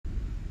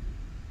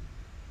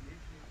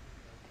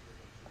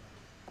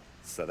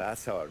So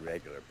that's how a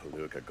regular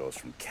palooka goes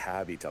from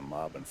cabbie to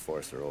mob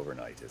enforcer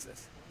overnight, is it?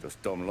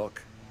 Just dumb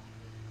luck?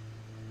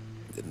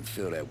 Didn't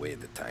feel that way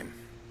at the time.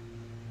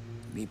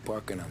 Me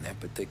parking on that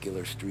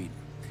particular street,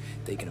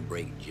 taking a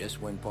break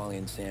just when Paulie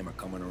and Sam are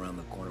coming around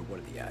the corner, what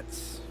are the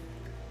odds?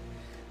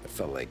 I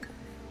felt like,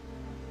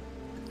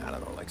 I don't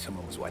know, like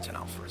someone was watching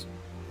out for us.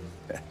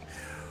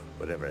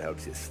 Whatever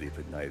helps you sleep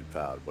at night,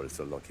 pal, but it's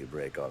a lucky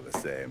break all the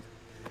same.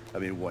 I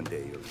mean, one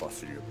day you'll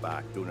bustle your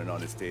back doing an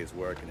honest day's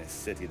work in a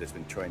city that's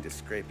been trying to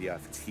scrape you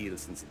off its heels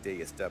since the day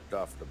you stepped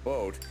off the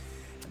boat,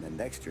 and then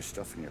next you're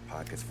stuffing your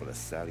pockets full of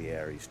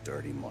Salieri's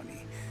dirty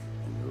money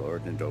and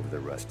lording it over the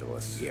rest of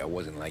us. Yeah, it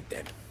wasn't like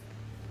that.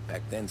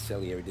 Back then,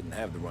 Salieri didn't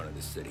have the run of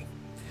the city.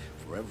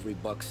 For every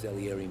buck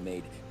Salieri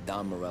made,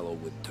 Don Morello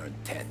would turn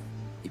 10.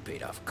 He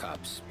paid off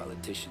cops,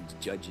 politicians,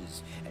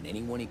 judges, and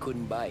anyone he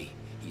couldn't buy,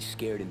 he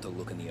scared into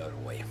looking the other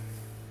way.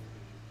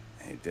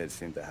 He did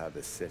seem to have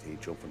the city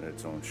jumping in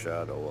its own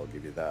shadow, I'll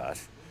give you that.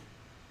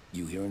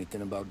 You hear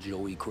anything about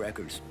Joey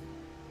Crackers?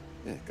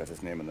 Yeah, got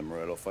his name in the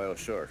Morello file,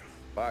 sure.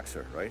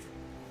 Boxer, right?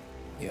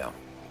 Yeah,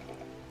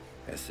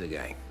 that's the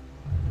guy.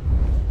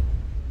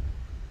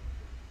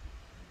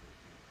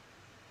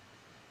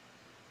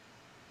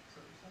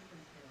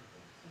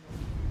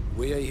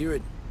 Way I hear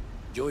it,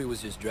 Joey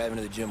was just driving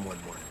to the gym one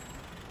morning.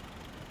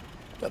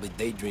 Probably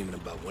daydreaming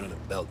about winning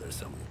a belt or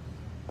something.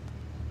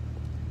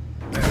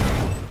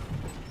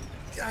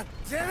 God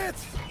damn it!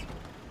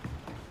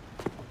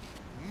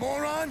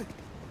 Moron!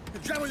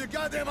 You're driving with your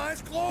goddamn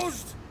eyes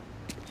closed?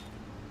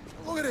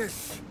 Look at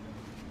this!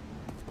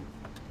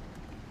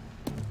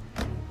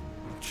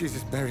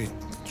 Jesus, Mary,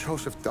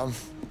 Joseph, Tom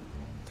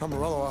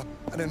Morello,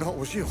 I didn't know it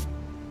was you.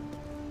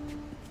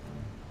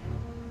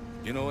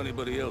 You know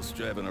anybody else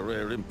driving a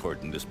rare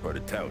import in this part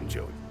of town,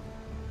 Joey?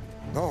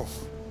 No.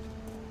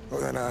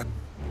 Well then, I'm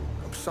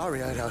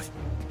sorry, I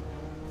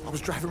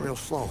was driving real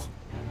slow.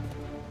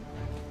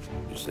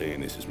 You're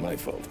saying this is my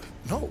fault?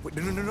 No,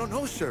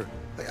 no, sir.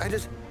 I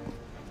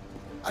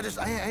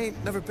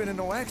ain't never been in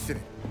no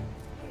accident.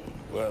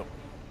 Well,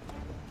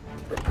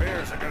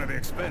 repairs are gonna be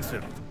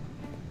expensive.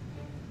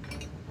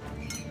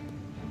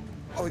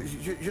 Oh,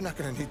 you're not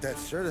gonna need that,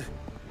 sir. The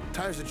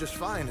tires are just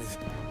fine. The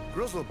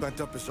grill's a little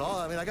bent up is all.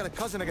 I mean, I got a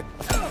cousin I can...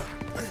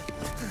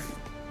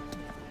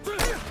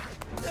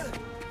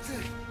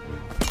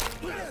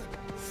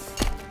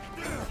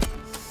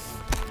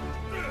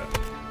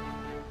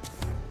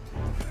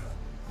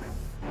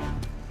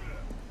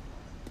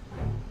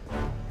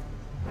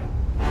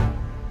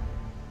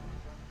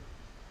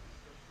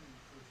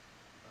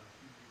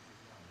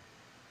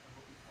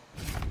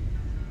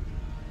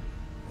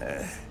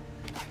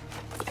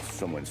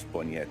 Someone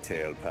spun you a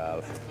tale,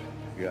 pal.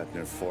 You got an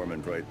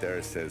informant right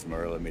there says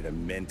Morello made a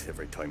mint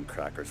every time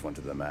Crackers went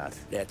to the mat.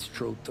 That's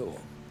true, too.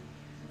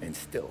 And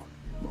still,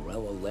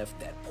 Morello left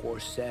that poor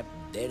sap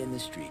dead in the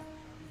street.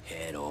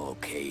 Head all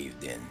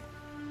caved in.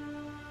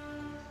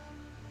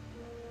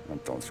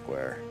 That don't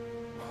square.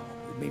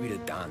 Maybe the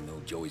Don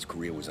knew Joey's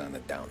career was on the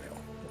downhill.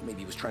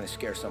 Maybe he was trying to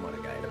scare some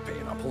other guy into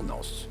paying up. Who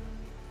knows?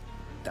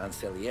 Don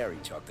Salieri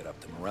chalked it up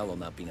to Morello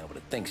not being able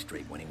to think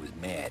straight when he was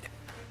mad.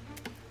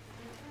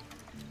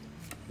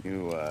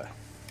 You,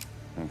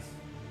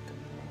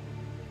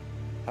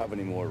 have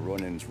any more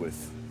run-ins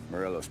with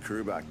Morello's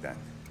crew back then?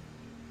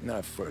 Not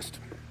at first.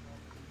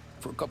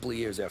 For a couple of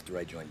years after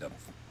I joined up,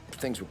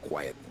 things were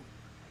quiet.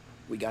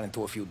 We got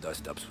into a few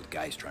dust-ups with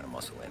guys trying to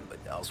muscle in, but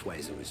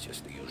elsewise it was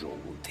just the usual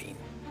routine.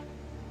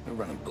 We're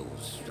running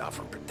booze,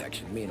 offering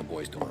protection, me and the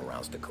boys doing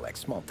rounds to collect,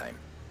 small time.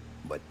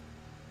 But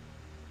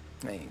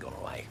I ain't gonna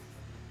lie.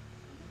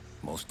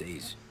 Most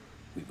days,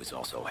 we was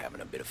also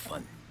having a bit of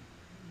fun.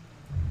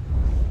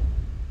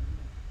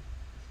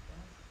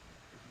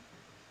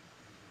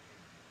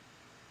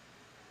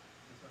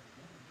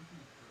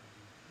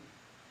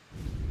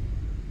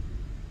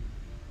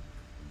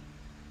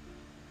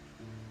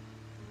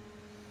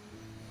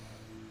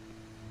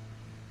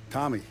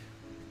 Tommy,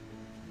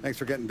 thanks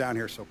for getting down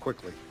here so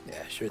quickly.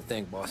 Yeah, sure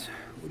thing, boss.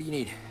 What do you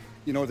need?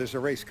 You know, there's a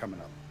race coming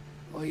up.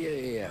 Oh,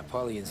 yeah.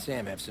 Paulie and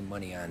Sam have some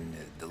money on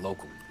the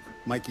local.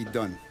 Mikey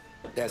Dunn.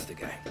 That's the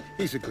guy.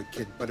 He's a good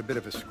kid, but a bit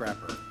of a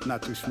scrapper.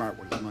 Not too smart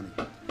with his money.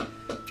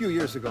 A few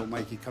years ago,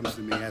 Mikey comes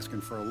to me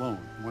asking for a loan.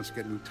 He wants to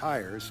get new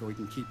tires so he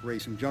can keep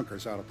racing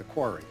junkers out at the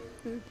quarry.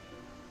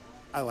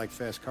 I like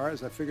fast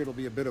cars. I figured it'll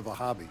be a bit of a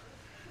hobby.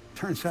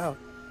 Turns out,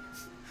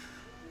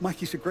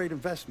 Mikey's a great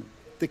investment.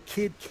 The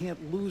kid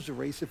can't lose a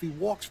race if he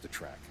walks the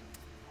track.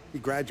 He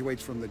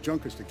graduates from the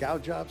junkers to gal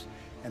jobs,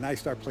 and I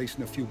start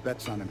placing a few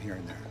bets on him here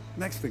and there.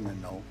 Next thing I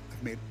know,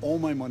 I've made all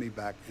my money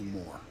back and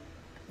more.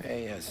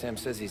 Hey, Sam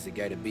says he's the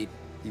guy to beat.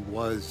 He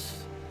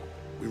was.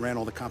 We ran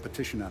all the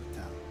competition out of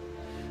town.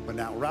 But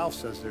now Ralph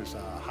says there's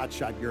a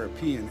hotshot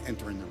European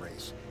entering the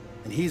race.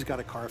 And he's got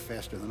a car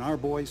faster than our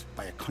boys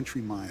by a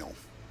country mile.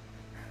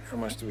 How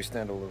much do we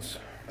stand to lose?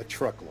 A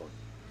truckload.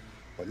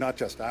 But not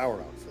just our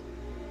outfit.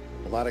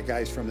 A lot of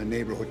guys from the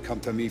neighborhood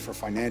come to me for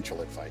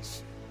financial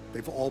advice.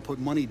 They've all put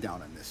money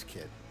down on this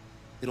kid.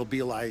 It'll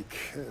be like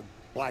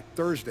Black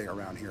Thursday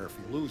around here if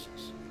he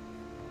loses.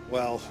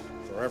 Well,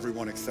 for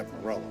everyone except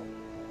Morello.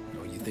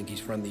 Oh, you think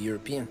he's from the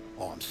European?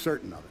 Oh, I'm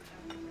certain of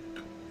it.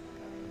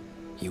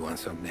 You want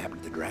something to happen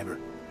to the driver?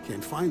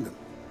 Can't find him.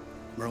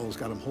 Morello's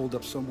got him holed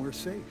up somewhere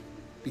safe.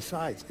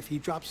 Besides, if he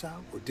drops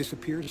out or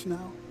disappears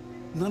now,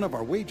 none of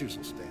our wagers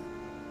will stand.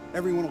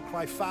 Everyone will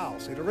cry foul,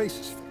 say the race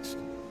is fixed.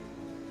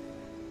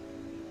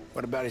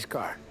 What about his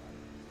car?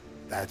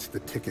 That's the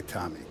ticket,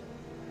 Tommy.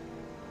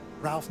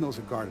 Ralph knows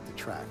a guard at the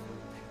track.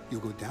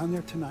 You'll go down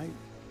there tonight,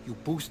 you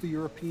boost the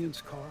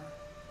European's car,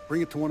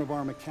 bring it to one of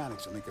our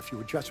mechanics and make a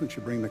few adjustments,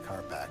 you bring the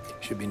car back.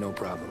 Should be no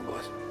problem,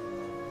 boss.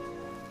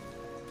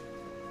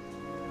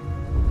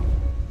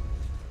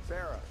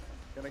 Sarah,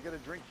 can I get a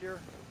drink here?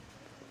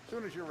 As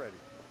soon as you're ready.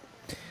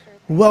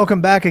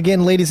 Welcome back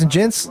again, ladies and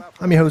gents.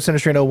 I'm your host,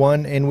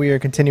 Sinistran01, and we are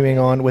continuing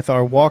on with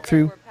our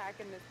walkthrough,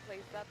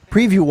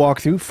 preview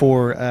walkthrough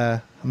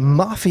for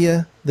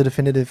Mafia, the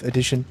Definitive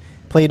Edition,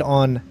 played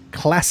on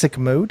Classic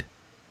Mode.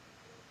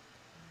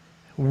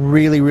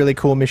 Really, really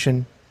cool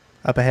mission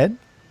up ahead.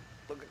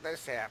 Look at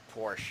this half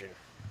portion.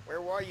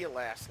 Where were you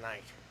last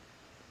night?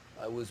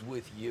 I was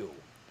with you.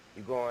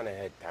 You go on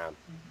ahead, Tom.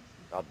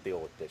 I'll deal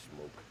with this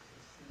mook.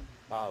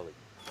 Polly,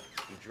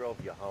 he drove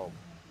you home.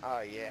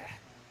 Oh, yeah.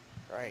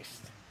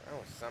 Christ, that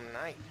was some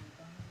night.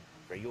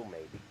 For you,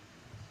 maybe.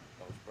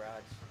 Those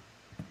broads,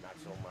 not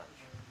so much.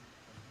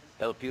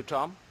 Help you,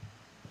 Tom?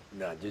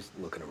 Nah, just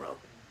looking around.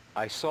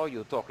 I saw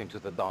you talking to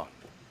the Don,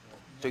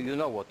 so you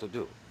know what to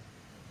do.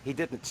 He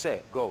didn't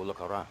say, go look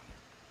around.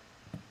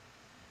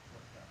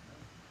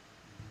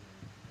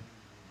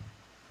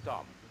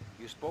 Tom,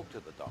 you spoke to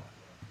the Don,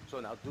 so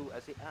now do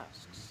as he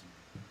asks.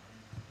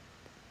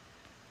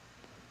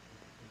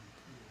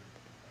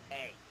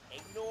 Hey,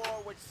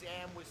 ignore what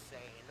Sam was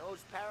saying.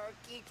 Those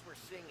parakeets were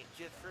singing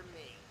just for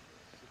me.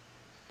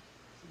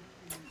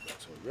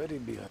 That's already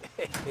behind.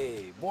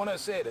 Hey,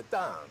 buonasera,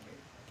 Tom.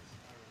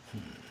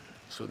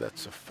 So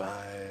that's a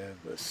 5,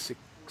 a 6,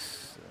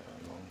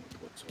 along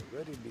with what's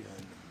already behind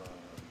the bar.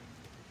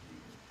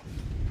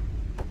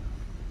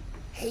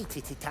 Hey,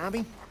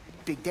 Tommy.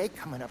 Big day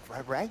coming up,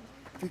 right?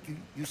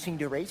 You seen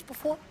the race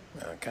before?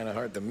 Kind of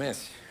hard to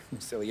miss.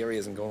 Salieri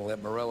isn't going to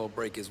let Morello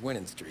break his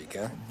winning streak,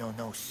 huh?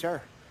 No,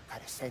 sir.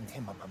 Gotta send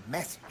him a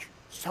message.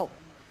 So,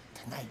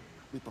 tonight,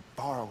 we will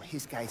borrow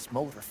his guy's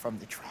motor from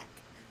the track.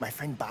 My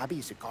friend Bobby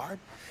is a guard.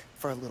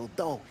 For a little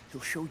dough,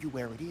 he'll show you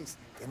where it is,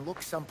 then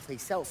look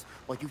someplace else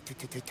while you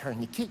turn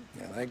the key.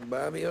 I like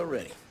Bobby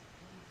already.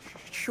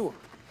 Sure.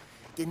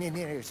 Then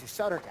there's this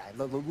other guy,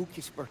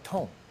 Lucas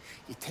Bertone.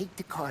 You take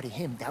the car to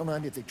him down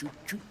under the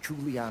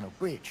Giuliano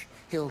Bridge.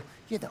 He'll,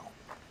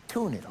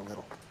 tune it a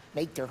little.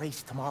 Make the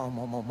race tomorrow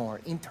more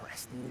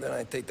interesting. Then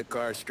I take the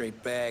car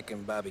straight back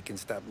and Bobby can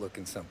stop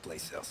looking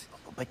someplace else.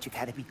 But you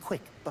gotta be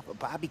quick. But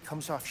Bobby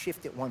comes off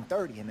shift at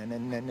 1:30, and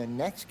then the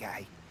next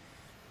guy,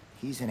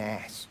 he's an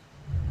ass.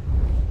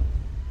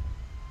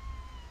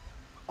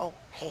 Oh,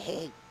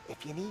 hey,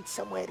 if you need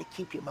somewhere to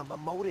keep your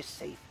motor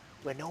safe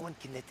where no one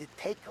can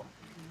take them,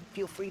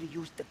 feel free to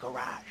use the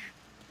garage.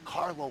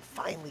 Carlo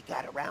finally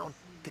got around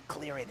to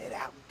clearing it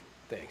out.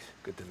 Thanks.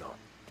 Good to know.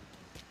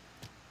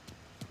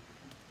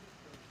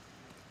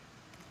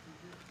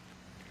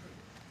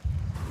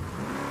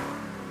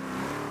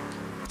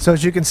 So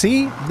as you can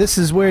see, this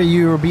is where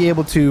you'll be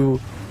able to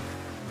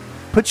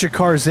put your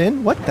cars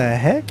in. What the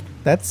heck?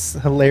 That's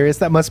hilarious.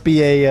 That must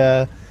be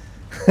a...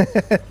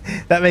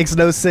 that makes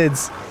no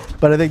sense.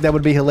 But I think that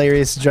would be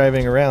hilarious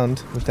driving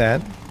around with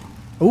that.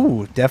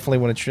 Ooh, definitely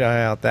want to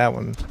try out that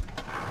one.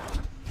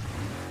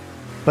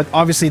 But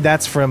obviously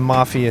that's from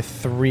Mafia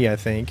 3, I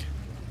think.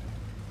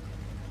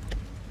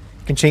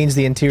 You can change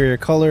the interior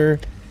color,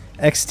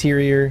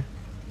 exterior.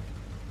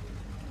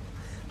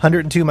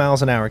 102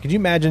 miles an hour. Could you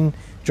imagine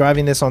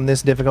driving this on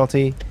this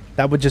difficulty?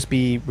 That would just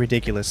be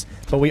ridiculous.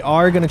 But we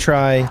are going to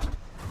try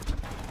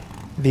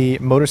the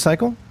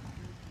motorcycle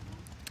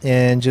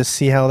and just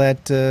see how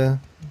that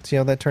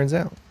turns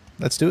out.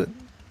 Let's do it.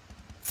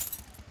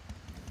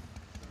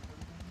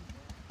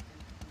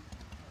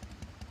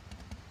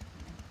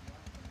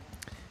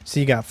 So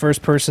you got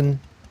first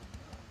person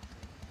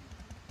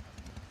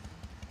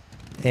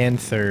and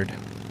third.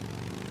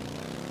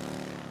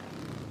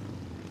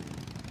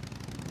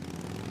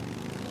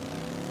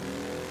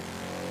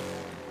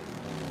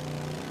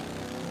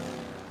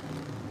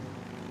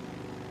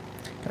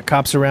 Got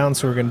cops around,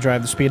 so we're going to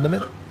drive the speed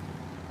limit.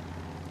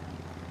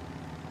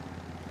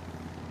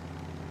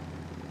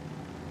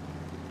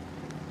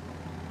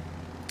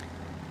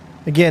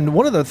 Again,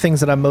 one of the things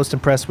that I'm most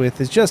impressed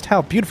with is just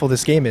how beautiful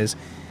this game is.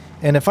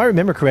 And if I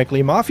remember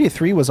correctly, Mafia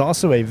 3 was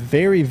also a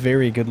very,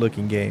 very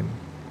good-looking game.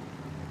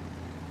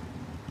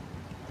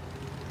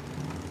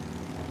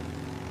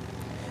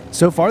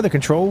 So far, the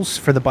controls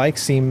for the bike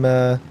seem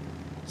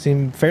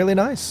fairly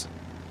nice.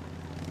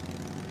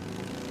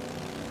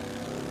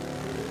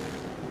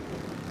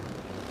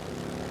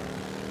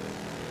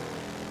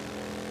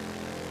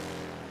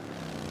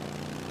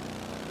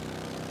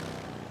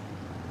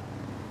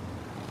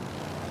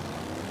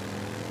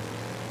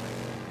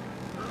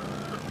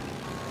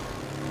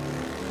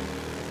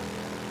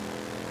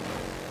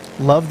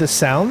 Love the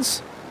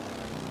sounds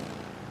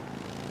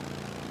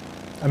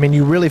I mean,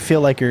 you really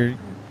feel like you're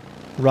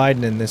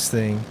riding in this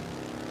thing.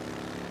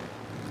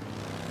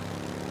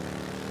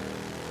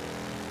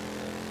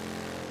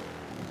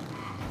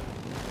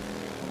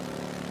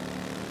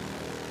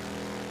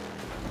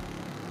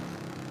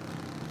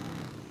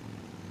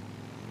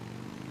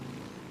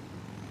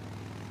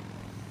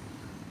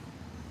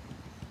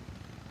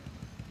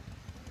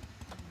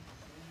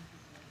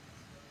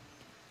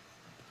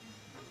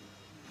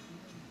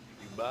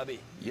 Bobby?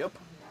 Yep.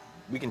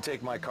 We can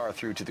take my car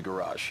through to the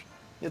garage.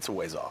 It's a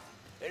ways off.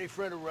 Any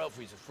friend of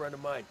Ralphie's a friend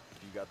of mine.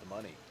 If you got the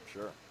money,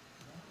 sure.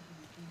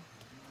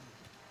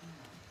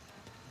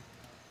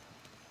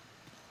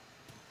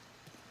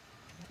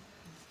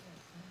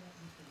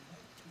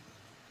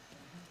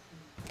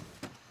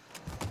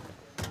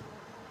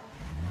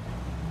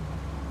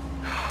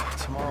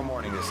 Tomorrow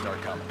morning they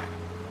start coming.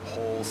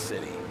 Whole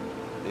city.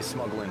 They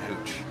smuggle in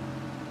hooch.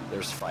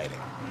 There's fighting.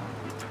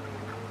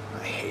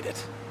 I hate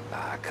it.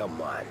 Ah,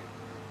 come on.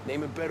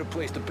 Name a better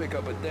place to pick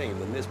up a dame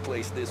than this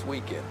place this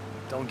weekend.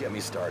 Don't get me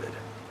started.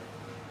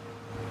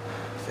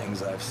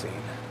 Things I've seen.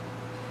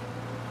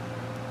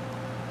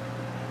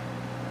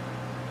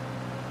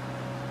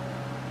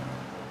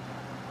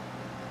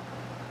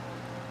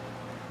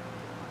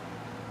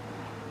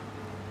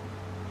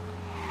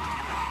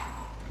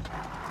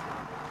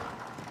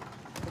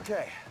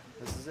 Okay,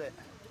 this is it.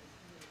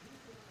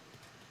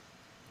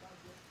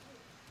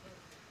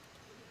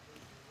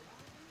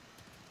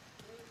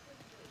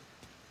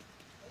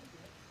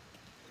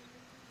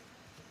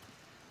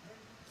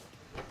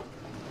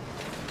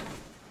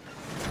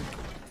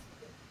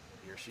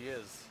 Here she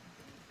is.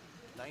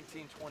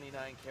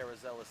 1929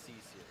 Carazella C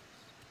Series.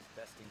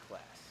 Best in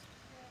class.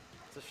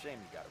 It's a shame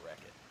you gotta wreck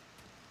it.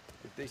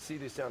 If they see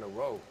this on the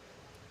road,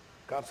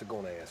 cops are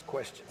gonna ask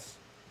questions.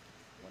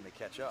 When they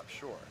catch up,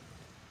 sure.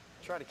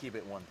 Try to keep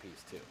it one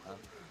piece too, huh?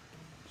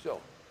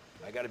 So,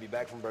 I gotta be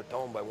back from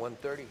Bertone by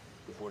 1:30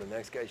 before the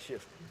next guy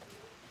shifts.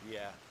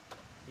 Yeah,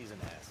 he's an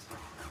ass.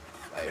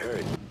 I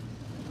heard.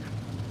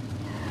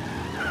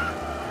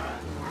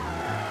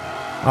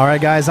 All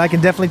right, guys, I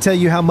can definitely tell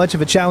you how much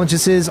of a challenge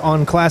this is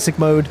on classic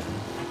mode.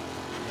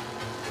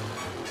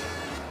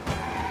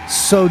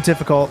 So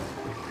difficult.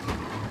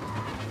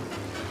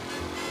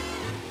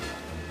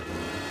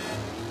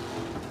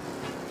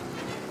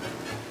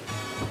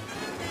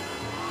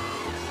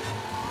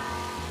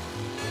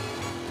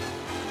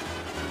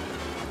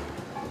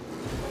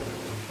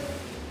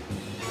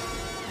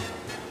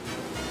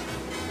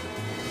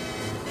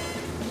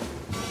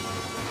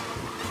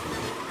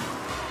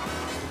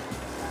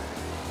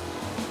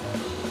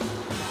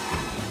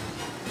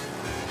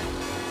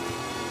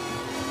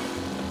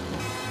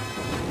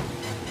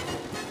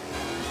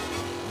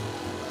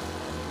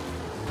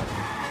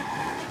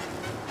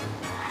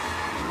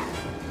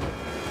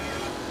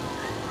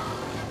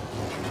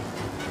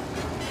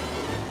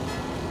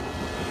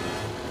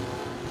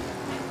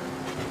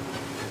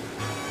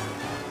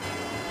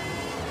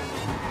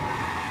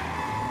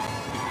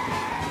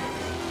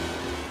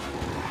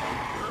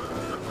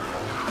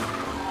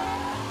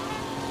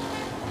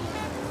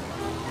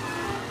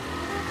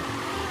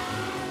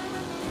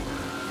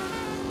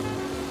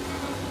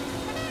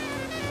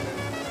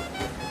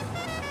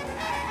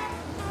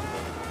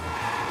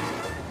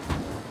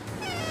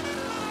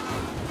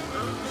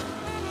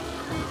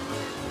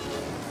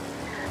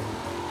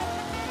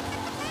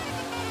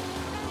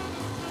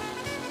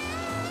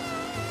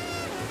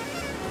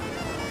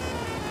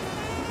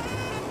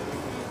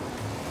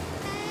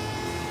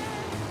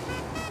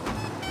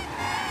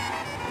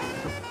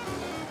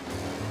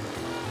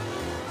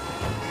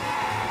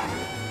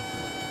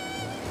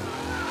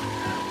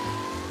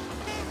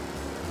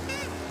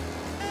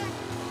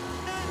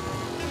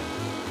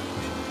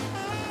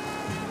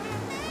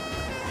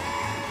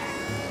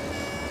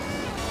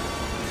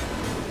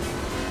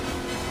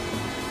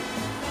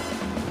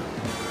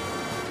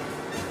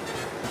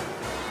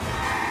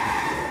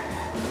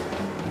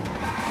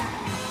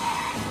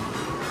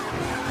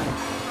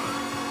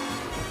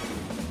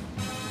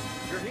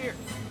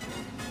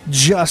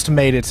 Just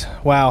made it.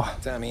 Wow.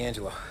 Tommy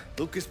Angelo.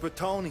 Lucas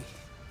Bertoni.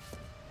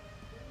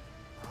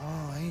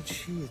 Oh, ain't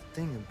she a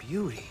thing of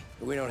beauty?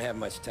 We don't have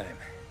much time.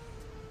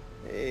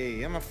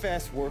 Hey, I'm a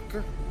fast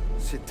worker.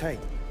 Sit tight.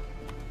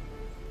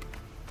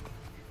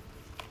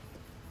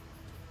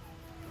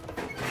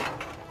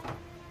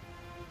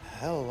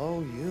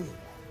 Hello, you.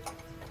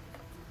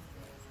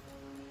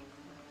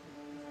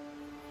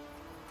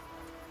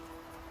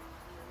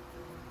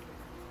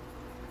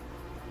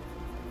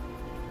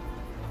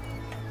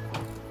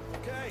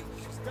 Okay,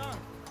 she's done.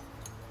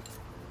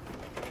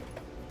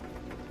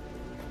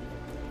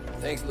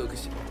 Thanks,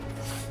 Lucas.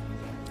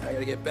 I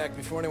gotta get back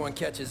before anyone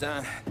catches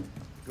on.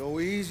 Go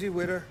easy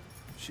with her.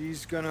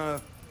 She's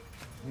gonna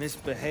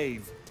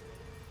misbehave.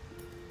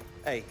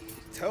 Hey,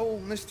 tell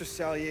Mr.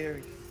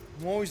 Salieri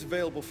I'm always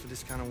available for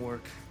this kind of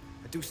work.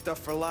 I do stuff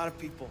for a lot of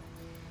people,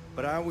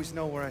 but I always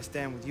know where I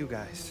stand with you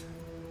guys.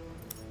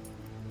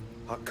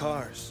 Hot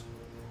cars,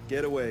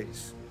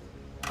 getaways,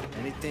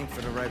 anything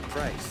for the right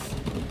price.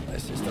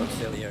 Let's just hope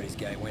Salieri's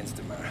guy wins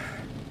tomorrow.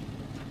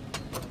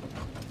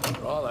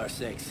 For all our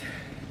sakes.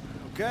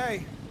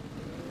 Okay.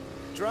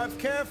 Drive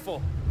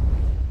careful.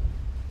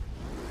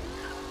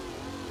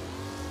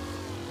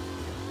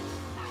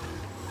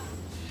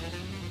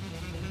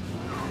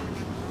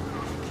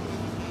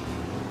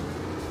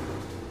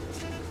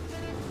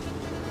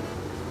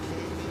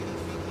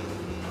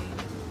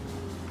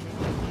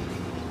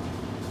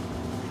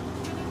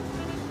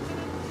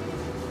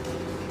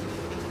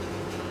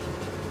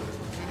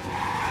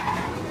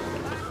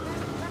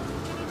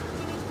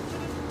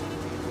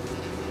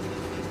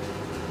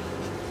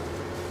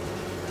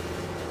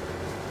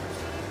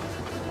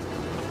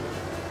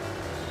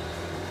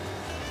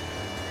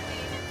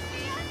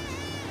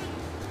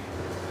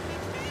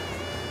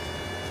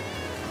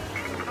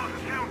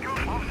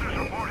 Officers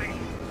reporting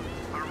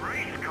a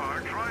race car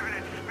driving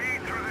at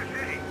speed through the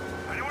city.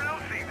 Anyone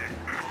else see this?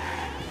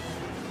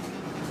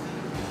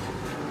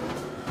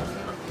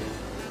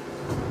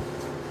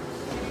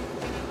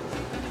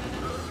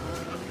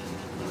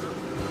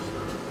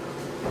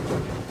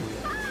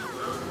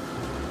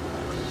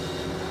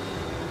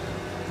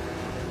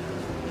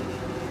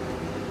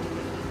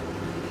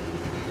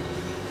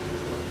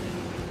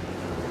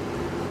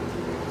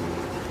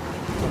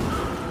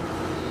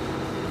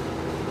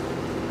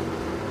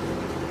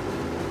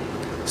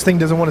 This thing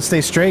doesn't want to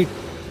stay straight.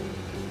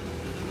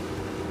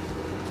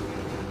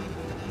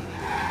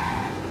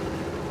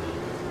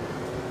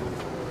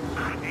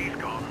 He's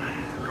gone.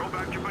 Go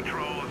back to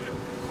patrols.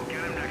 We'll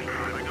get him next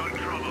time. I got in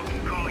trouble.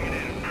 I'm calling it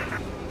in.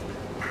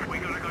 We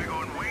got a guy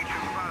going way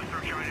too fast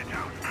through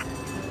Chinatown.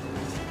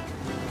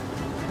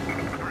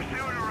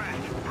 Pursue and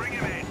arrest. Bring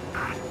him in.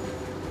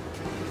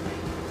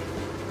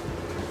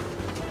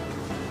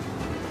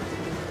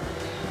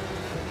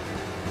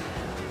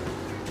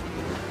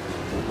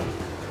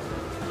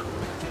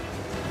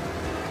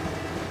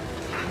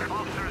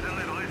 Officers in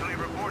Little Italy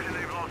reporting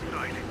they've lost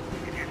sight.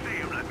 If you see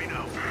him, let me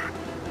know.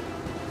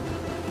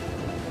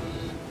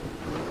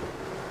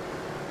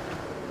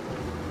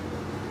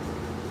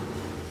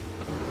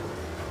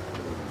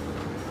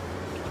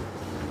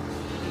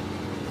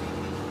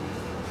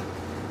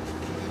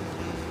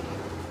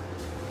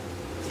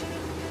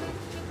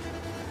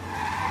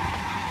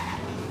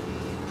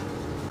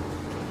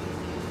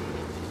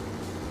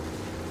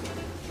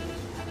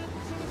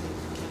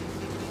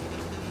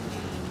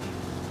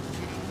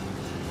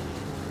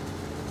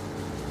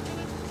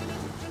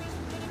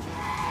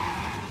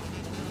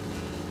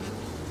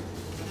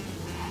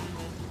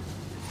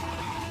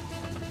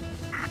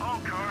 All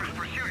cars,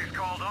 pursuit is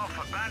called off.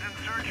 Abandon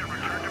search and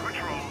return to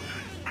patrols.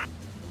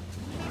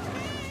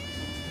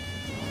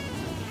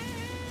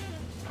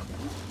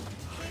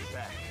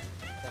 Back.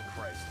 Thank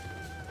Christ.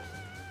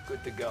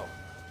 Good to go.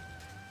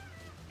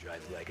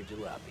 Drive like a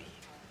jalopy.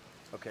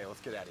 Okay,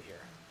 let's get out of here.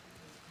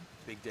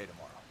 Big day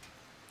tomorrow.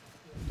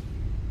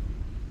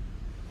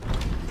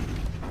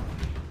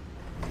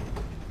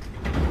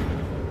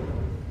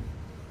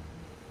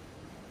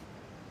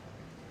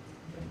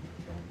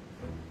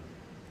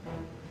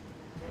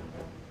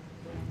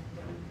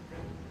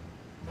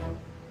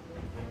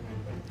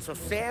 So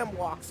Sam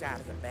walks out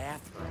of the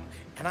bathroom,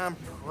 and I'm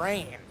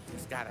praying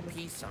he's got a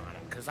piece on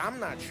him, because I'm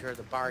not sure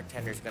the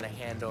bartender's gonna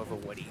hand over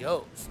what he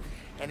owes.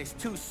 And his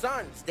two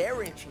sons,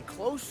 they're inching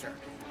closer.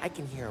 I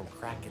can hear them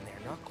cracking their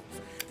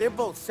knuckles. They're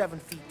both 7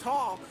 feet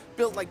tall,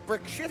 built like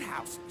brick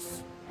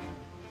shithouses.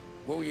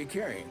 What were you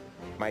carrying?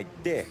 My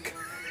dick.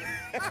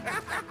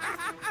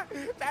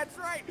 That's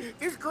right.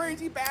 This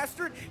crazy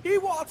bastard, he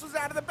waltzes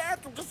out of the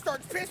bathroom, just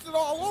starts pissing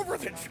all over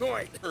the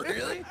joint.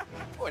 Really?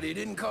 What, he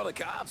didn't call the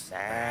cops?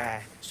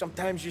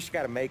 Sometimes you just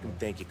gotta make them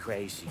think you're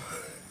crazy.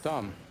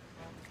 Tom,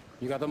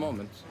 you got a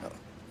moment? Oh.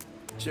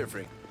 Sure,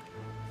 Frank.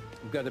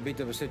 We've got a bit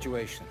of a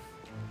situation.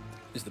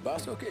 Is the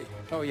boss okay?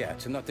 Oh yeah,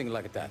 it's nothing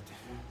like that.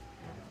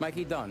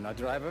 Mikey Dunn, our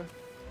driver.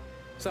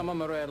 Some of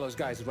Morello's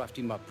guys roughed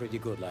him up pretty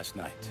good last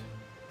night.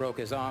 Broke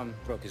his arm,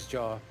 broke his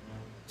jaw.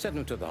 Sent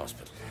him to the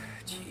hospital.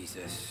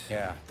 Jesus.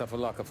 Yeah, tough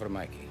luck for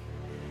Mikey.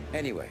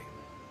 Anyway,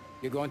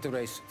 you're going to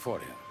race for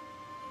him.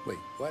 Wait,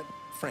 what?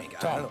 Frank,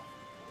 I Tom, don't know.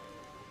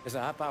 there's a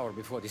half hour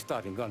before the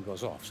starting gun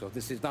goes off, so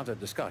this is not a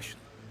discussion.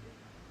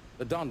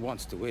 The Don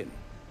wants to win,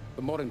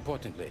 but more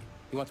importantly,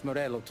 he wants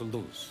Morello to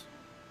lose.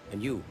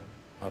 And you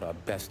are our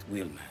best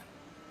wheelman.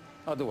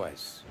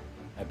 Otherwise,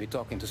 I'd be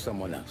talking to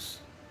someone else.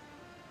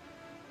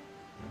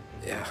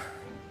 Yeah.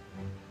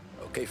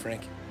 Okay,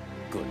 Frank.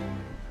 Good.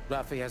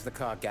 Rafi has the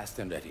car gassed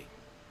and ready.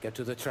 Get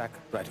to the track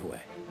right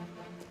away.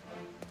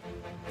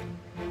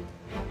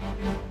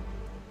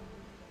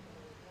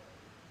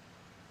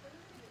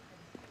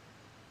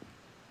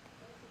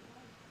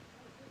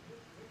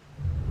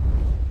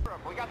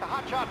 We got the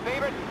hotshot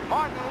favorite,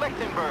 Martin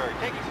Lichtenberg,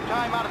 taking some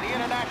time out of the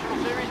International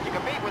Series to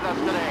compete with us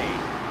today.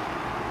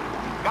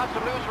 Got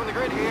some news from the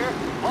grid here.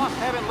 Lost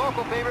Heaven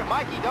local favorite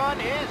Mikey Dunn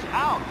is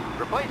out.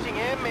 Replacing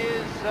him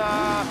is,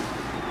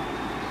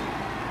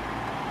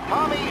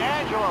 Tommy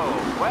Angelo.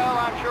 Well,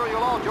 I'm sure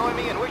you'll all join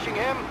me in wishing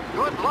him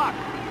good luck.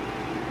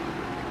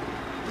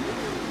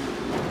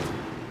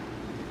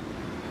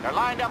 They're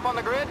lined up on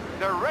the grid.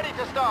 They're ready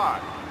to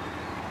start.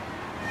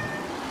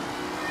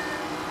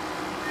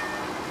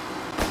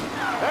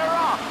 They're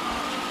off.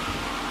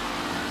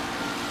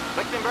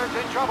 Lichtenberg's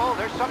in trouble.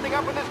 There's something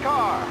up with his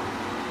car.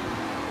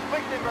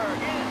 Lichtenberg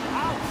is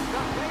out.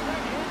 The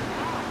favorite is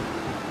out.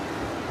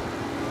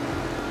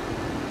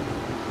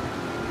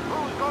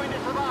 Who's going to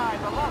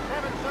survive the Lost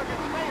Heaven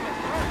Circuit's famous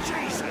first?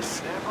 Jesus!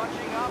 They're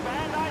bunching up,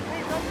 and I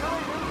see some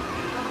collisions.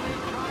 Some of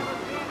these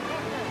drivers need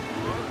business.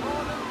 There's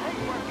more than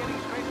paperwork getting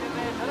scraped in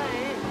there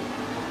today.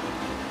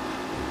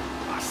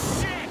 Ah,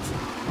 shit!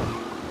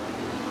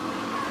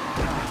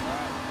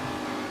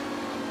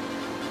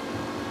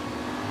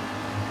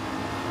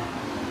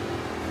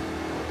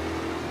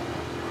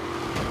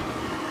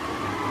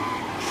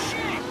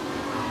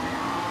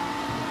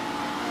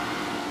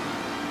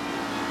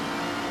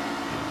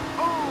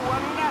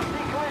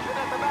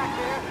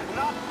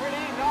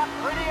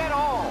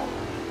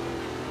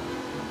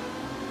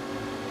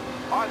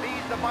 Are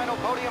these the final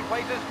podium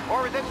places,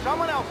 or is it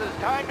someone else's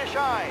time to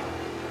shine?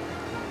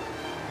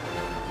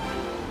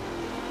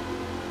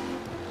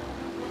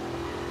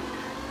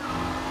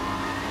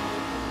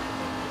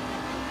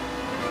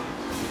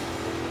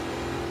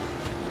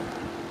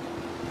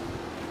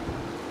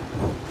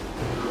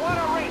 What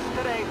a race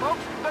today,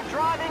 folks! The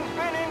driving's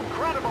been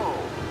incredible!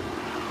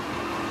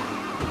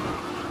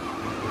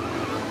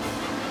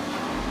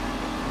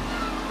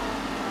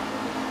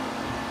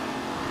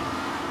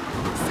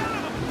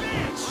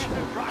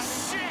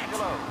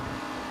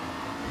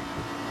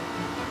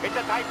 It's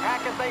a tight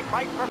pack as they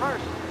fight for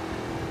first.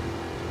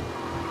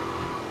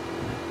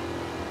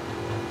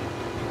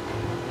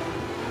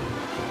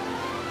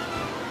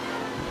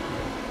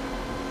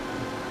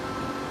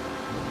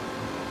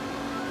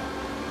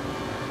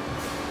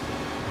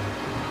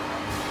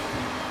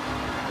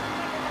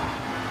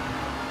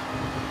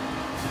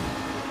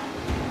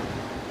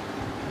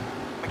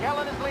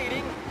 McKellen is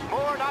leading.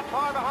 Moore not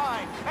far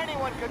behind.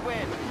 Anyone could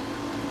win.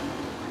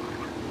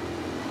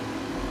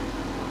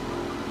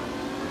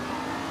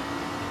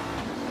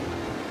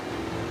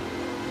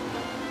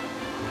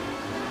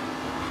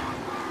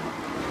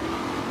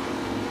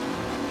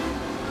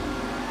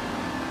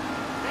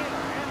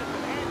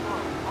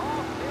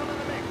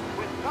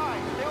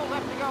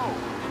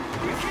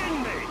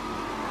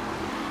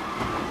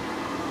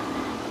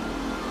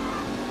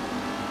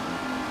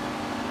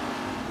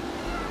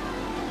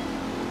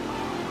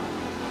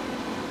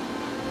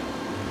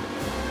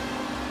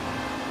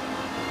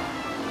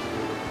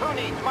 Who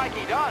needs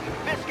Mikey Dunn?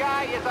 This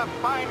guy is a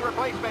fine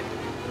replacement.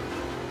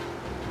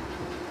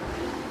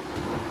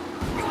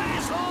 You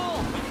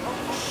asshole!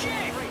 Oh,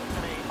 shit!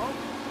 Today,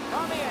 folks.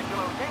 Tommy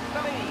Angelo takes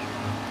the lead.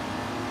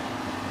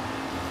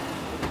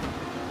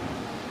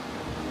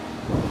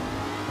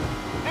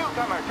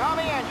 Newcomer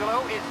Tommy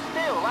Angelo is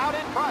still out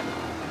in front.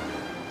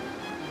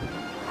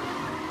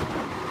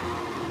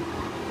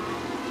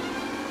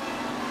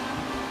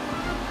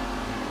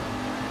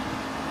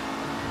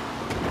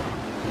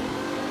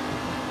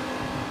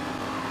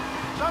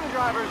 Some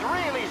drivers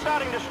really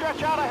starting to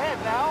stretch out ahead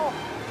now.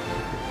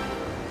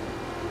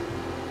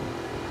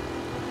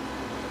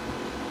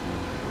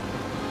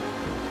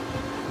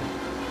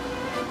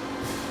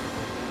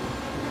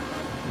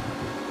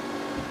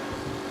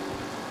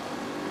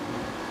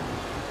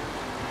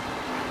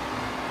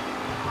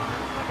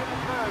 Second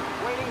and third,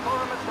 waiting for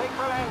a mistake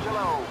from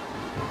Angelo.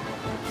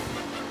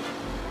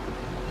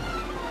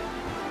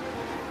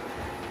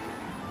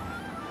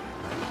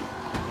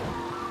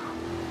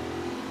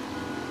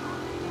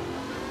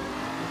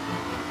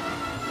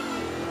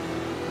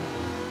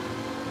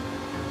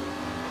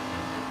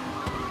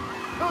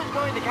 Who's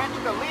going to catch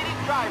the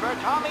leading driver,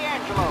 Tommy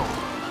Angelo?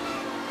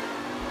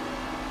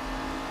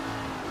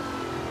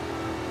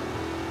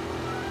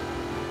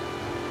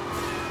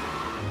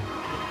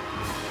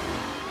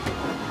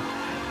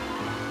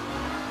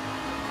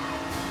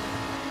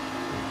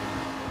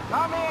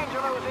 Tommy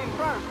Angelo's in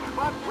first,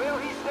 but will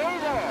he stay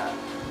there?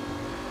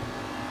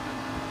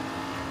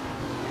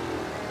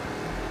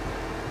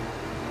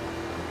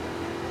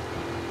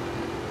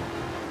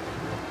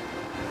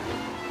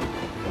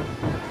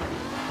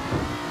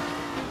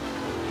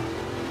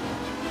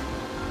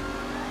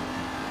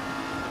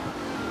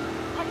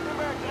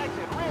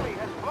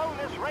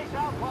 Race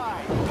out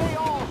wide. They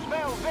all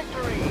spell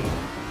victory.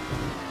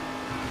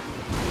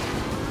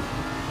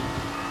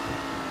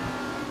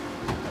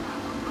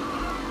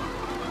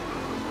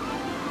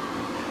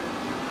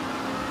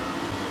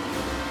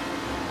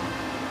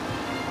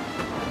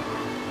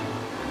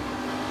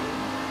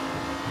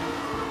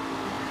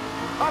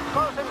 Up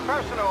close and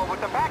personal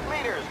with the pack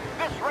leaders.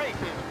 This race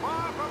is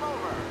far from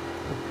over.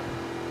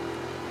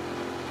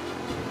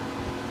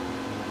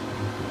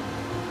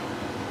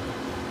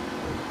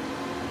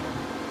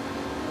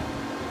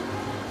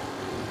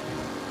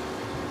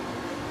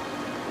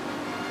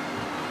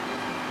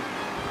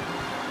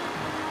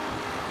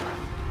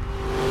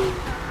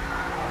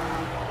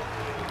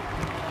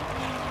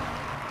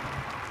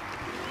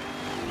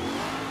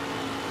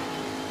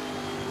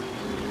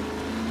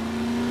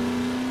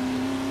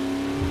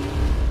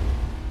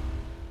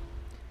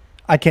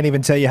 I can't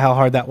even tell you how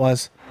hard that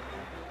was.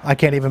 I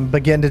can't even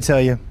begin to tell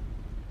you.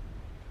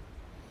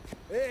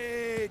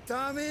 Hey,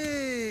 Tommy!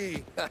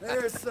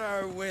 Here's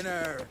our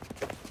winner.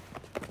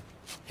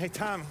 Hey,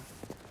 Tom.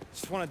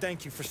 Just want to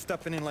thank you for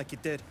stepping in like you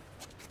did.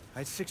 I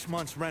had 6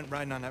 months rent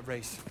riding on that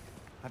race.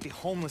 I'd be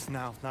homeless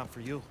now if not for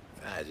you.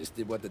 I just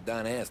did what the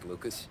Don asked,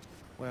 Lucas.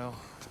 Well,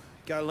 you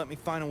gotta let me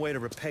find a way to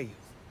repay you.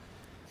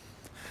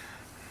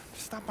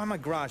 Stop by my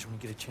garage when you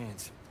get a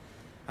chance.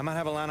 I might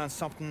have a line on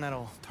something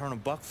that'll turn a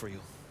buck for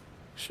you.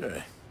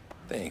 Sure.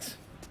 Thanks.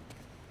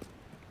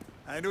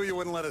 I knew you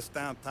wouldn't let us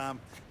down, Tom.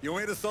 You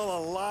made us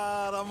all a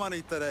lot of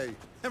money today.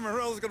 And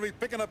Morello's gonna be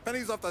picking up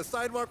pennies off the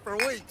sidewalk for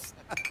weeks.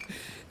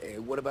 Hey,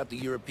 what about the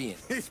European?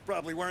 He's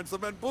probably wearing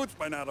cement boots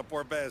by now, the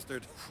poor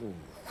bastard.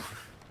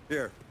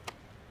 Here.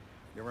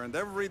 You earned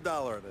every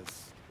dollar of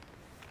this.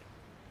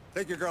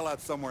 Take your girl out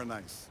somewhere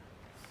nice.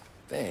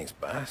 Thanch,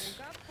 boss.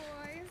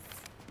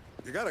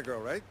 You got a girl,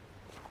 right?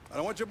 I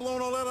don't want you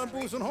blowing all that on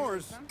booze and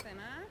whores. Something,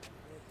 huh?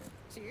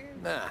 Cheers.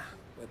 Nah,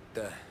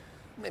 but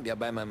maybe I'll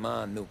buy my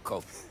mom a new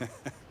coat.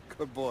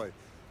 Good boy.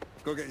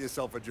 Go get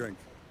yourself a drink.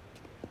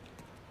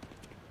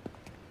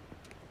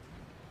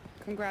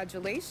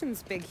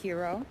 Congratulations, big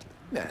hero.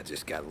 Nah, I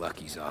just got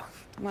lucky's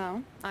off.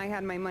 Well, I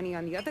had my money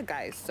on the other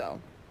guys,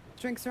 so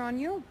drinks are on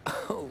you.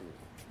 Oh.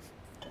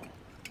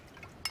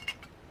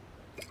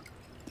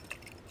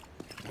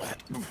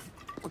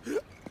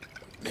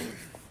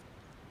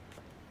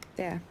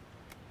 There.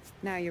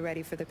 Now you're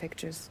ready for the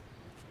pictures.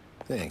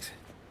 Thanks.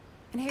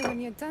 And hey, when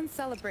you're done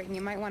celebrating,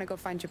 you might want to go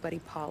find your buddy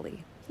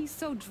Paulie. He's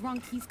so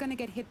drunk, he's gonna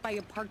get hit by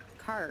a parked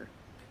car.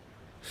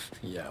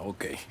 Yeah,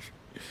 okay.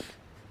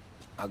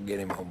 I'll get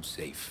him home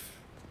safe.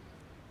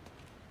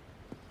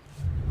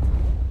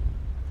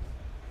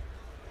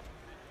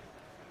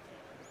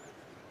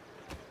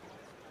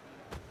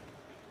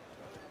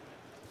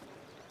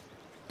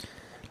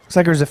 Looks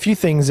like there's a few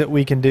things that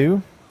we can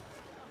do.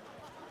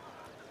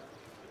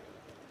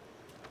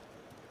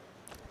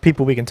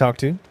 People we can talk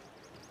to.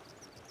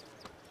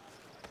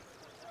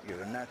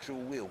 You're a natural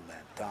wheel man,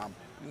 Tom.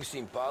 You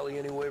seen Polly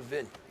anywhere,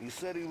 Vin? He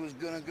said he was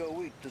gonna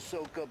go eat to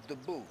soak up the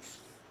booze.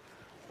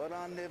 But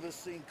I never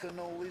seen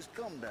cannolis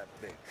come that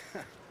big.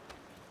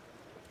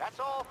 That's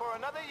all for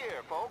another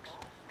year, folks.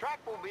 Track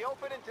will be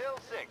open until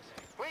 6.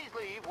 Please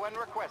leave when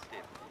requested.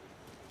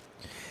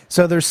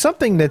 So there's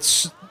something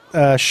that's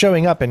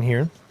showing up in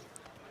here.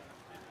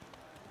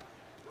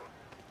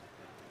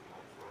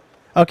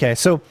 Okay,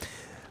 so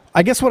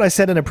I guess what I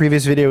said in a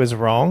previous video is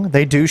wrong.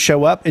 They do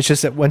show up. It's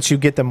just that once you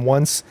get them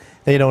once,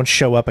 they don't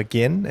show up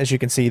again. As you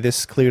can see,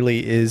 this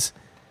clearly is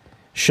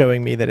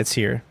showing me that it's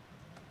here.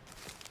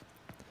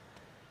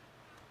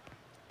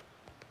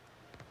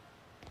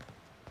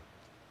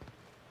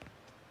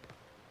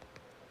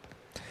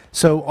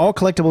 So all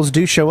collectibles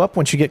do show up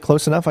once you get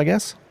close enough, I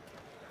guess.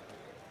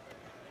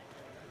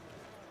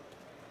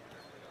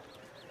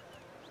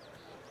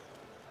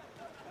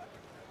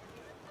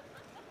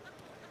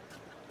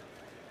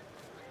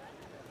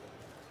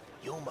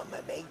 Your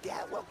mama made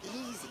that look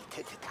easy,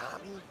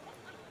 Tommy.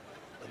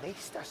 When they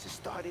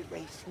started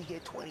racing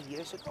here 20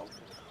 years ago,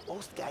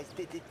 most guys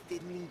didn't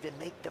even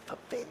make the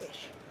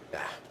finish.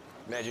 Ah,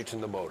 magic's in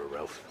the motor,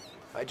 Ralph.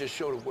 I just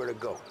showed him where to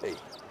go. Hey,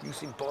 you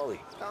seen Paulie?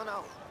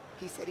 No.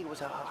 He said he was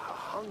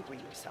hungry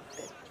or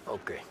something.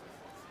 Okay.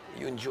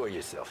 You enjoy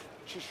yourself.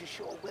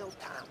 Sure will,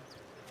 Tom.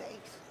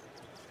 Thanks.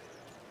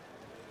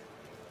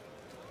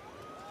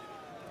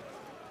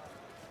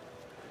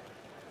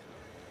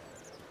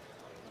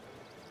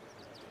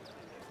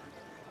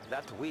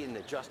 That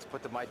win just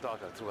put my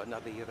daughter through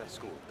another year at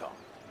school, Tom.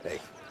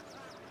 Hey,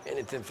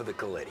 anything for the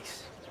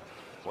Colettis.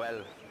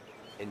 Well,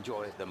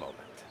 enjoy the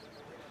moment.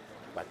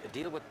 But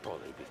deal with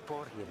Paulie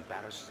before he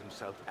embarrasses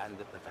himself and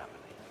the family.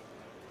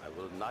 I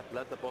will not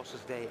let the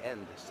boss's day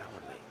end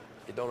sourly.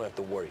 You don't have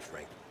to worry,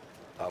 Frank.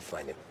 I'll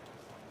find him.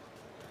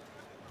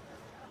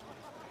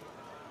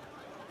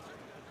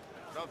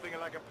 Something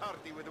like a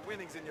party with the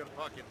winnings in your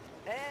pocket.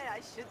 Hey, I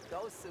should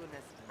go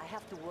soonest. I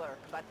have to work,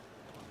 but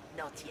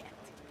not yet.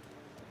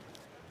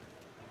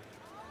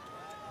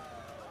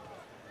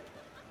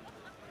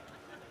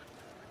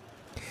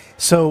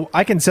 So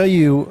I can tell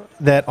you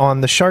that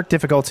on the Shark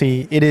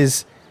difficulty, it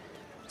is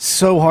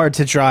so hard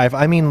to drive.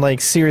 I mean, like,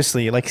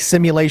 seriously, like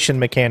simulation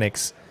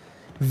mechanics.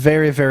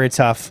 Very, very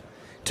tough.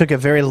 Took a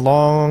very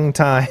long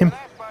time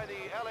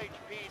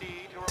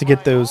to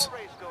get those.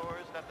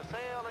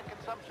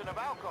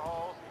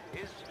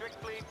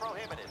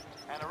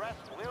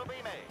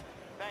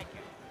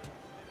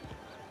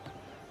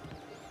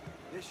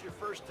 This your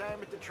first time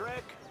at the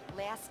track?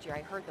 Last year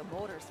I heard the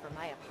motors from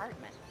my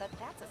apartment, but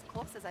that's as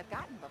close as I've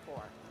gotten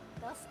before.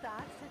 They'll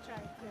start to try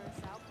and clear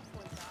us out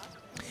before dark.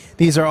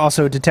 These are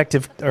also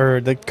detective,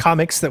 or the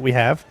comics that we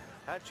have.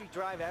 How'd you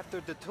drive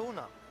after the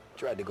tune-up?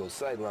 Tried to go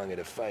sidelong at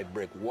the 5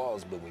 brick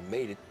walls, but we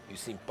made it. You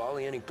seen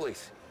Paulie any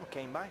place?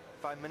 Came by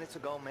 5 minutes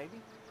ago,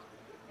 maybe.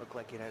 Looked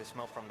like it had a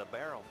smell from the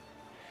barrel.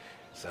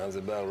 Sounds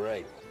about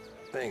right.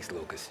 Thanks,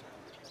 Lucas.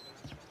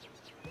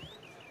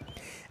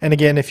 And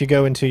again, if you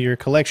go into your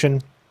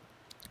collection,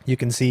 you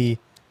can see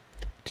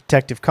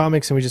Detective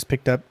Comics, and we just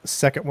picked up a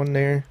second one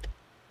there.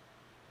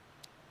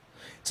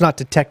 It's not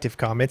Detective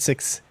Comics,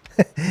 it's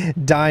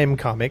Dime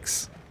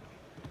Comics.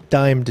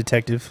 dime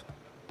detective.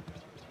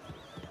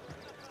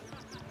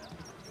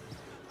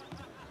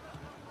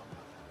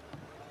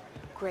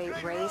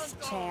 Great race,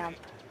 champ.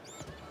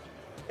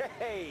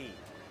 Hey,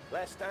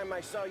 last time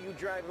I saw you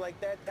drive like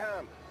that,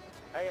 Tom,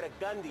 I had a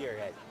gun to your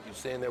head. You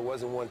saying there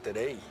wasn't one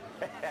today?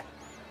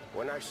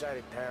 When our side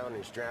of town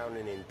is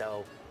drowning in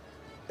dough,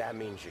 that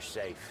means you're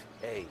safe.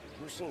 Hey,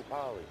 you seen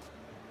Polly?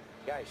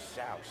 Guy's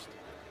soused.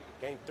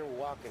 Came through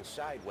walking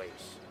sideways.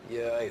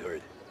 Yeah, I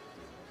heard.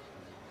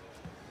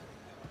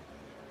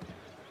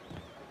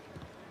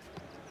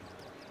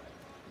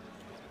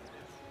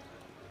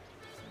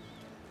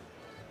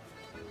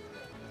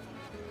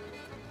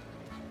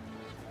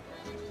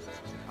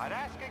 I'd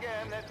ask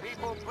again that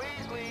people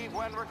please leave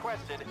when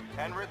requested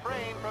and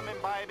refrain from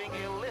imbibing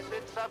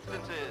illicit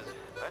substances.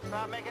 Let's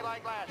not make it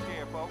like last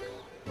year, folks.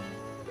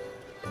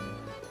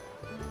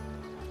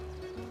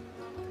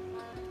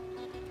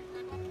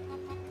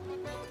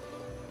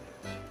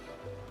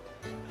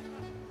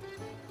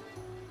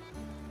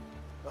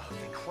 Oh,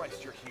 thank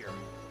Christ you're here.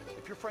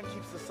 If your friend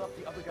keeps this up,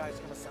 the other guy's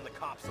gonna send the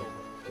cops over.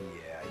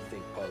 Yeah, I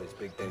think Polly's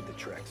big day at the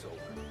track's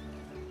over.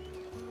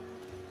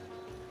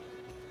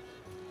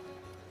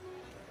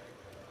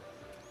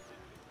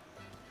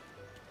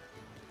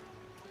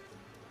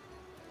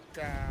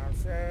 Cow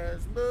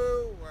says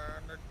moo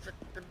and the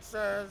chicken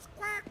says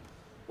quack.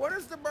 What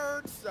does the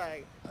bird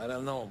say? I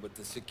don't know, but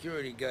the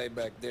security guy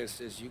back there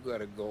says you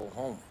gotta go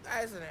home.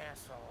 Guy's an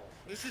asshole.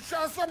 You should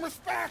show some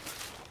respect.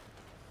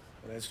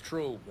 Well, that's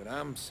true, but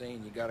I'm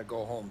saying you gotta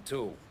go home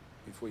too,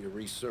 before you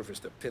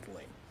resurface the pit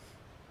lane.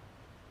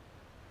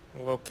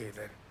 Well, okay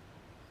then.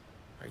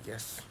 I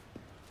guess.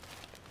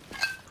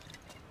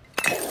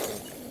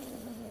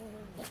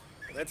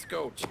 Let's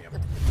go, champ.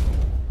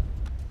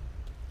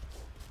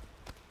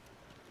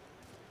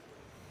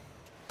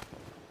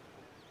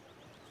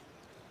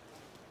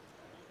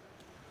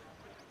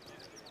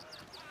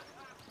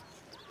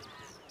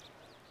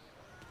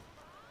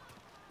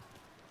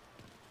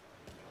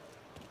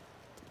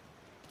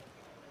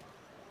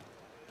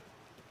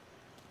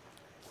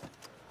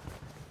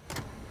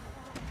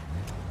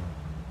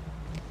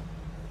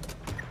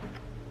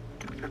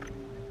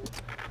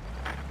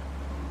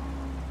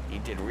 You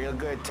did real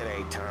good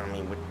today,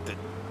 Tommy, with the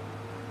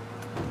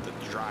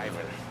driving.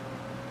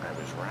 I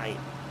was right.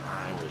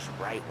 I was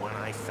right when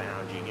I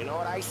found you. You know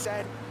what I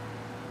said?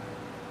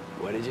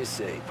 What did you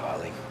say,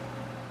 Polly?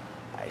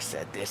 I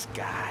said, this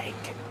guy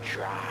can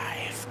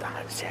drive,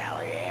 Don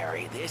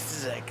Salieri. This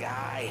is a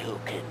guy who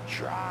can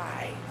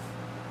drive.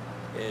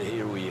 And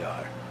here we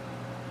are.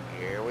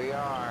 Here we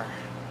are.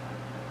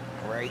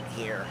 Right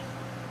here.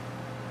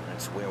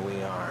 That's where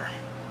we are.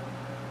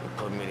 You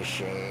put me to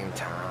shame,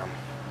 Tom.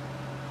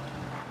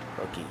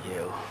 Look at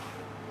you.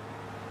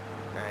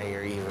 Now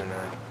you're even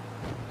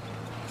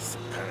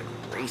some kind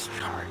of race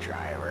car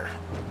driver.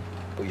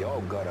 We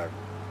all got our...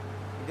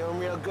 You're doing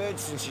real good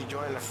since you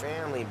joined the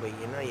family, but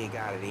you know you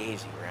got it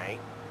easy, right?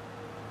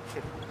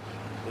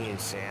 Me and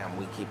Sam,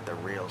 we keep the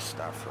real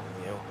stuff from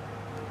you.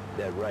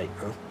 That right,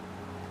 huh?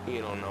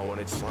 You don't know what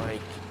it's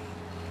like.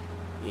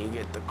 You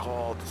get the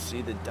call to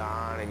see the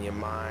Don and your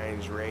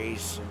mind's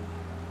racing.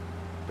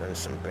 Done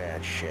some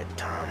bad shit,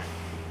 Tom.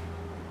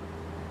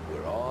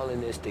 We're all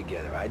in this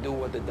together. I do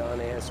what the Don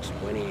asks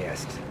when he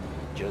asks.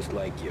 Just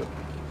like you.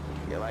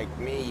 You're like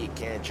me, you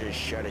can't just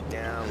shut it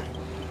down.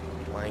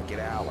 Blank it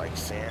out like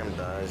Sam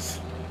does.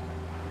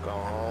 Go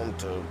home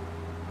to...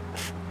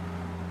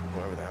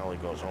 whoever the hell he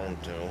goes home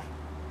to. Hey,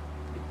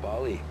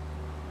 Polly,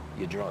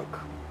 you're drunk.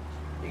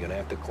 You're gonna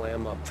have to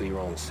clam up for your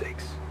own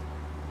sakes.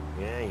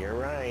 Yeah, you're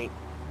right.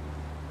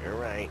 You're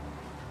right.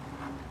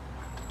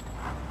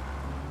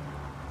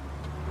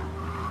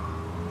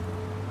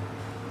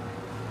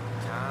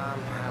 Tom,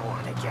 I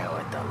want to get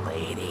with the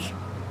lady.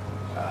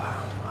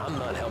 I'm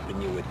not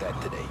helping you with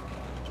that today.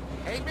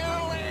 Take me to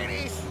the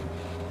ladies!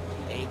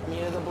 Take me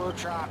to the Blue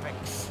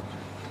Tropics.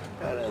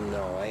 I don't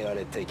know. I ought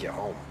to take you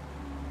home.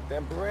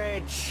 The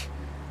bridge.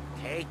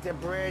 Take the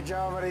bridge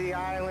over to the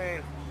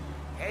island.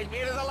 Take me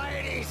to the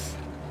ladies.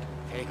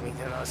 Take me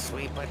to those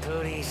sweet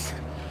patooties.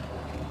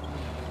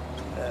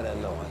 I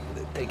don't know.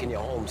 Taking you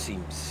home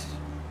seems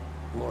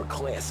more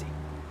classy.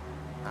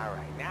 All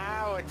right,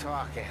 now we're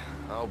talking.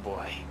 Oh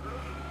boy.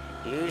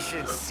 You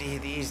should see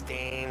these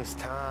dames,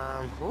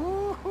 Tom.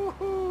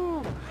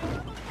 Ooh-hoo-hoo.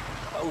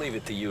 I'll leave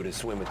it to you to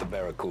swim with the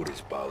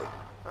barracudas, Polly.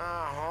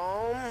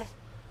 Home?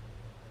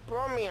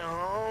 Brought me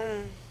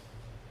home.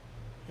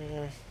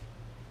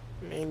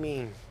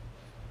 Maybe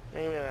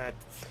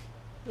that's,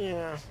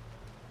 yeah,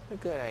 a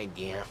good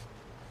idea.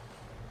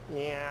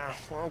 Yeah,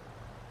 well,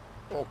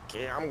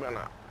 okay, I'm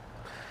gonna...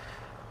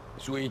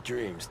 Sweet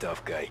dreams,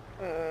 tough guy.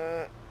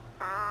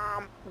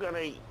 I'm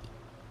gonna...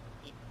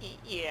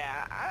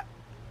 Yeah,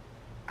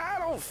 I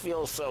don't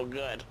feel so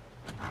good.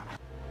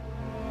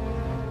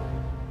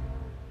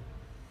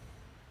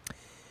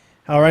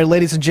 All right,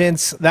 ladies and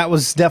gents, that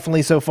was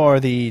definitely so far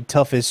the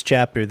toughest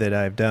chapter that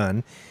I've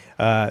done.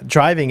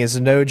 Driving is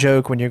no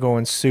joke when you're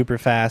going super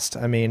fast.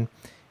 I mean,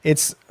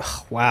 it's...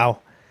 wow.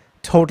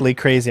 totally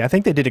crazy. I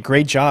think they did a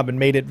great job and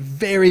made it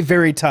very,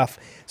 very tough.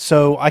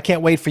 So I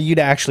can't wait for you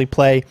to actually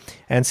play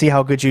and see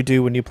how good you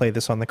do when you play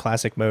this on the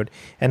classic mode.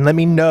 And let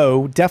me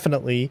know,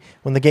 definitely,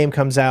 when the game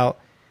comes out,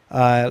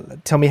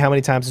 tell me how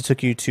many times it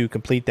took you to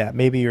complete that.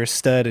 Maybe you're a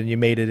stud and you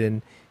made it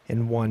in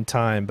one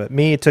time. But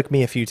me, it took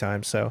me a few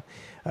times. So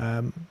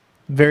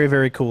very,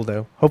 very cool,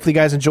 though. Hopefully you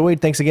guys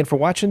enjoyed. Thanks again for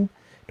watching.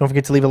 Don't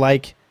forget to leave a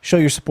like, show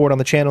your support on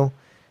the channel,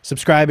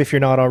 subscribe if you're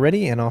not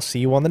already, and I'll see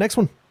you on the next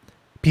one.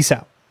 Peace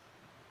out.